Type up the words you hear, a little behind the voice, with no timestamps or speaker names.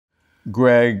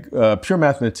Greg, pure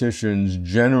mathematicians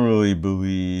generally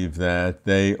believe that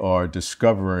they are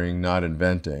discovering, not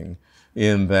inventing,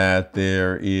 in that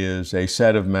there is a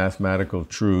set of mathematical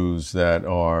truths that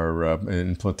are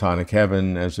in Platonic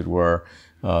heaven, as it were,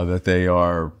 that they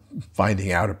are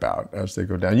finding out about as they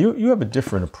go down. You have a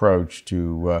different approach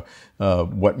to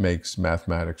what makes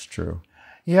mathematics true.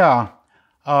 Yeah.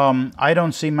 I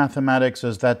don't see mathematics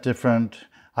as that different.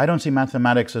 I don't see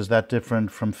mathematics as that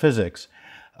different from physics.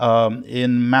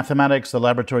 In mathematics, the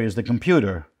laboratory is the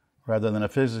computer rather than a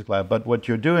physics lab. But what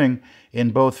you're doing in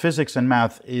both physics and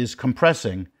math is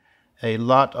compressing a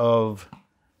lot of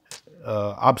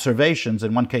observations,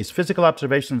 in one case physical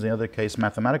observations, in the other case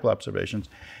mathematical observations,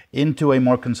 into a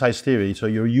more concise theory. So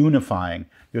you're unifying,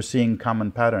 you're seeing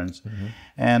common patterns. Mm-hmm.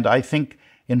 And I think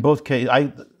in both cases,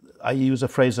 I use a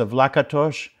phrase of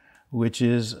Lakatos, which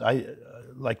is, I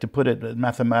like to put it,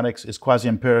 mathematics is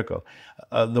quasi-empirical.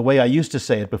 The way I used to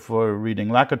say it before reading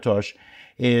Lakatos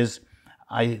is,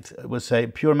 I would say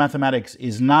pure mathematics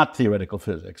is not theoretical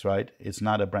physics, right? It's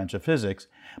not a branch of physics,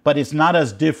 but it's not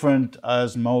as different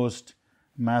as most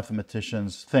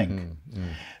mathematicians think.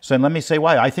 So let me say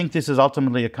why. I think this is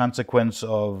ultimately a consequence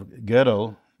of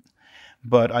Gödel,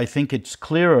 but I think it's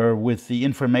clearer with the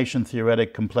information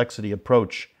theoretic complexity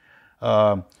approach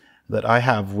that I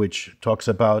have, which talks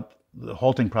about the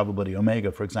halting probability,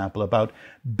 omega, for example, about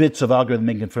bits of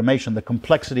algorithmic information, the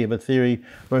complexity of a theory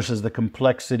versus the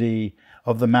complexity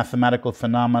of the mathematical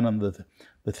phenomenon that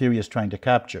the theory is trying to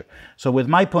capture. So with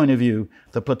my point of view,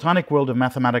 the Platonic world of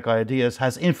mathematical ideas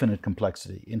has infinite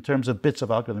complexity in terms of bits of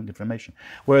algorithmic information,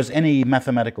 whereas any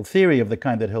mathematical theory of the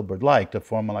kind that Hilbert liked, a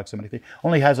formal axiomatic theory,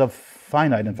 only has a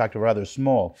finite, in fact, a rather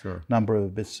small number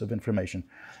of bits of information.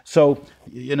 So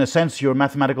in a sense, your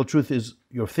mathematical truth is,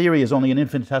 your theory is only an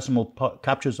infinitesimal part,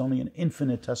 captures only an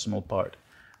infinitesimal part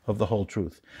of the whole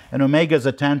truth. And omega is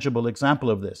a tangible example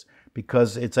of this,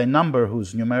 because it's a number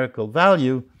whose numerical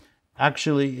value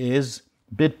actually is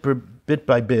bit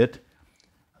by bit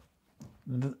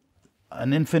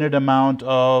an infinite amount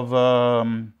of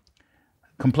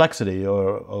complexity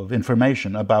or of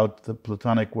information about the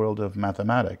Platonic world of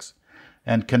mathematics,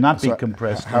 and cannot be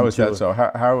compressed. How is that so?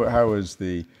 How is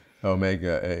the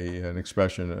omega an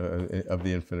expression of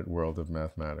the infinite world of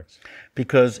mathematics?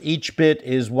 Because each bit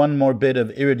is one more bit of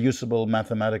irreducible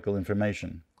mathematical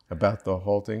information. About the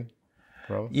halting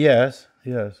problem? Yes,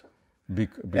 yes.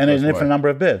 And an infinite number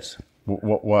of bits.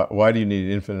 Why do you need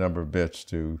an infinite number of bits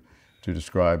to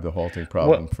describe the halting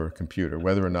problem for a computer,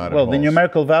 whether or not it halts? The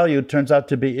numerical value turns out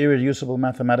to be irreducible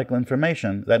mathematical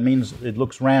information. That means it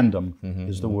looks random,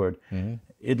 is the word.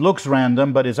 It looks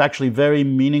random, but it's actually very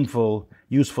meaningful,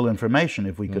 useful information.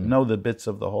 If we could know the bits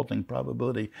of the halting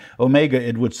probability omega,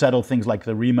 it would settle things like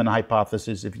the Riemann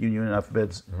hypothesis if you knew enough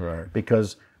bits. Right.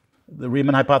 Because the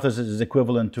Riemann hypothesis is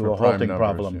equivalent to a halting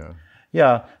problem.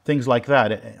 Yeah, things like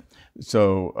that.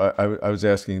 So I was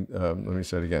asking, let me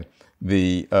say it again,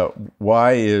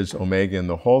 why is omega in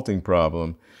the halting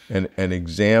problem an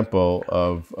example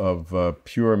of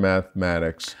pure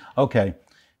mathematics? Okay.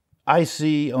 I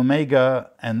see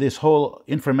omega and this whole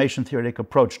information theoretic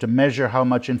approach to measure how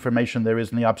much information there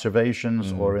is in the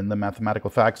observations or in the mathematical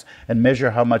facts, and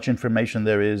measure how much information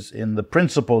there is in the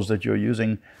principles that you're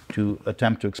using to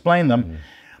attempt to explain them.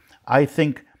 I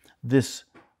think this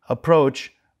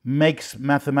approach makes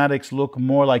mathematics look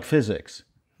more like physics,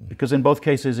 because in both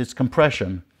cases it's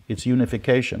compression, it's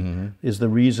unification, is the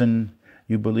reason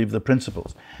you believe the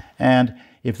principles. And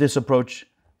if this approach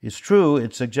is true,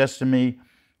 it suggests to me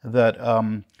that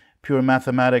pure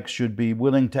mathematics should be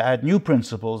willing to add new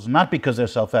principles, not because they're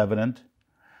self-evident,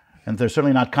 and they're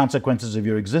certainly not consequences of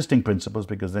your existing principles,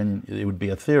 because then it would be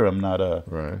a theorem, not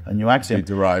a new axiom. Be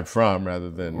derived from rather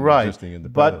than existing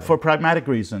independently. But for pragmatic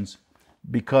reasons,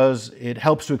 because it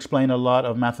helps to explain a lot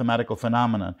of mathematical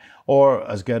phenomena. Or,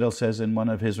 as Gödel says in one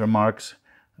of his remarks,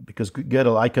 because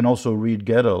Gödel, I can also read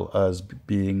Gödel as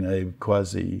being a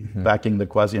backing the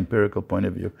quasi-empirical point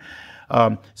of view.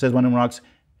 Says one of the remarks,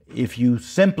 if you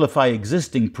simplify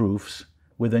existing proofs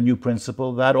with a new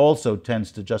principle, that also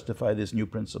tends to justify this new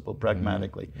principle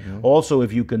pragmatically. Also,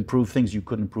 if you can prove things you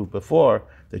couldn't prove before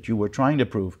that you were trying to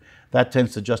prove, that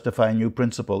tends to justify a new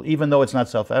principle, even though it's not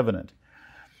self-evident.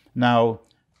 Now,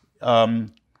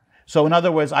 so in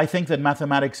other words, I think that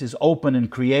mathematics is open and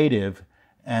creative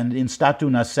and in statu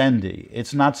nascendi.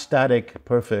 It's not static,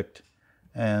 perfect,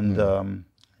 and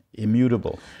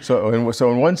immutable. So in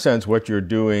one sense, what you're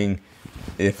doing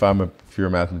if I'm a pure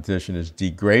mathematician, is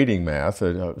degrading math.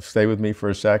 Stay with me for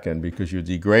a second, because you're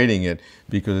degrading it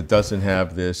because it doesn't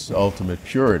have this ultimate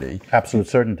purity. Absolute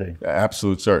certainty.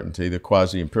 Absolute certainty, the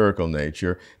quasi-empirical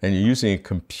nature, and you're using a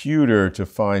computer to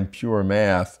find pure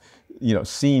math,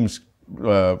 seems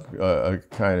a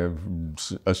kind of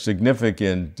a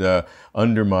significant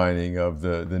undermining of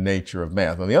the nature of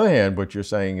math. On the other hand, what you're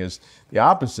saying is the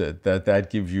opposite, that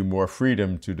gives you more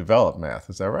freedom to develop math.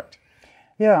 Is that right?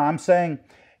 Yeah, I'm saying,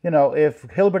 if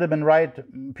Hilbert had been right,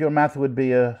 pure math would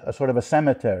be a sort of a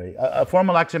cemetery. A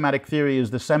formal axiomatic theory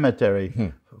is the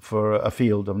cemetery for a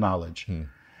field of knowledge.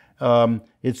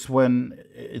 It's when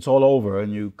it's all over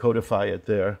and you codify it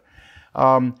there.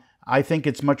 I think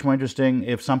it's much more interesting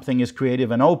if something is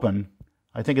creative and open.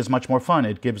 I think it's much more fun.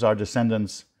 It gives our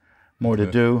descendants more to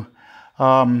do.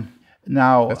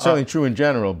 Now, that's certainly true in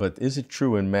general, but is it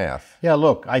true in math? Yeah,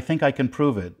 look, I think I can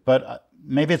prove it, but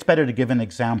maybe it's better to give an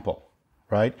example,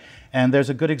 right? And there's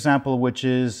a good example, which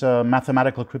is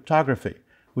mathematical cryptography,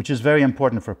 which is very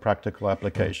important for practical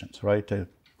applications, right?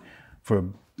 For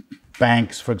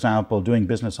banks, for example, doing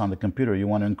business on the computer, you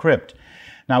want to encrypt.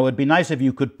 Now, it would be nice if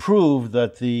you could prove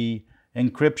that the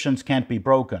encryptions can't be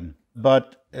broken.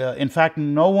 But in fact,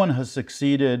 no one has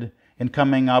succeeded in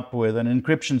coming up with an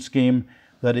encryption scheme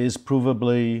that is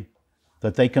provably,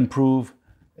 that they can prove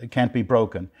it can't be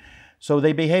broken. So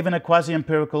they behave in a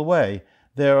quasi-empirical way.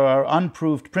 There are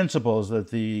unproved principles that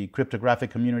the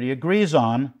cryptographic community agrees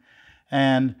on,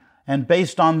 and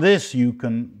based on this, you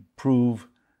can prove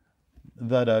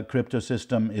that a crypto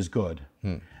system is good.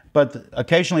 But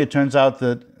occasionally it turns out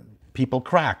that people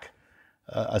crack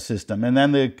a system, and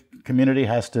then the community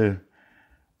has to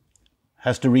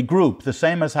regroup, the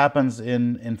same as happens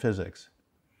in physics.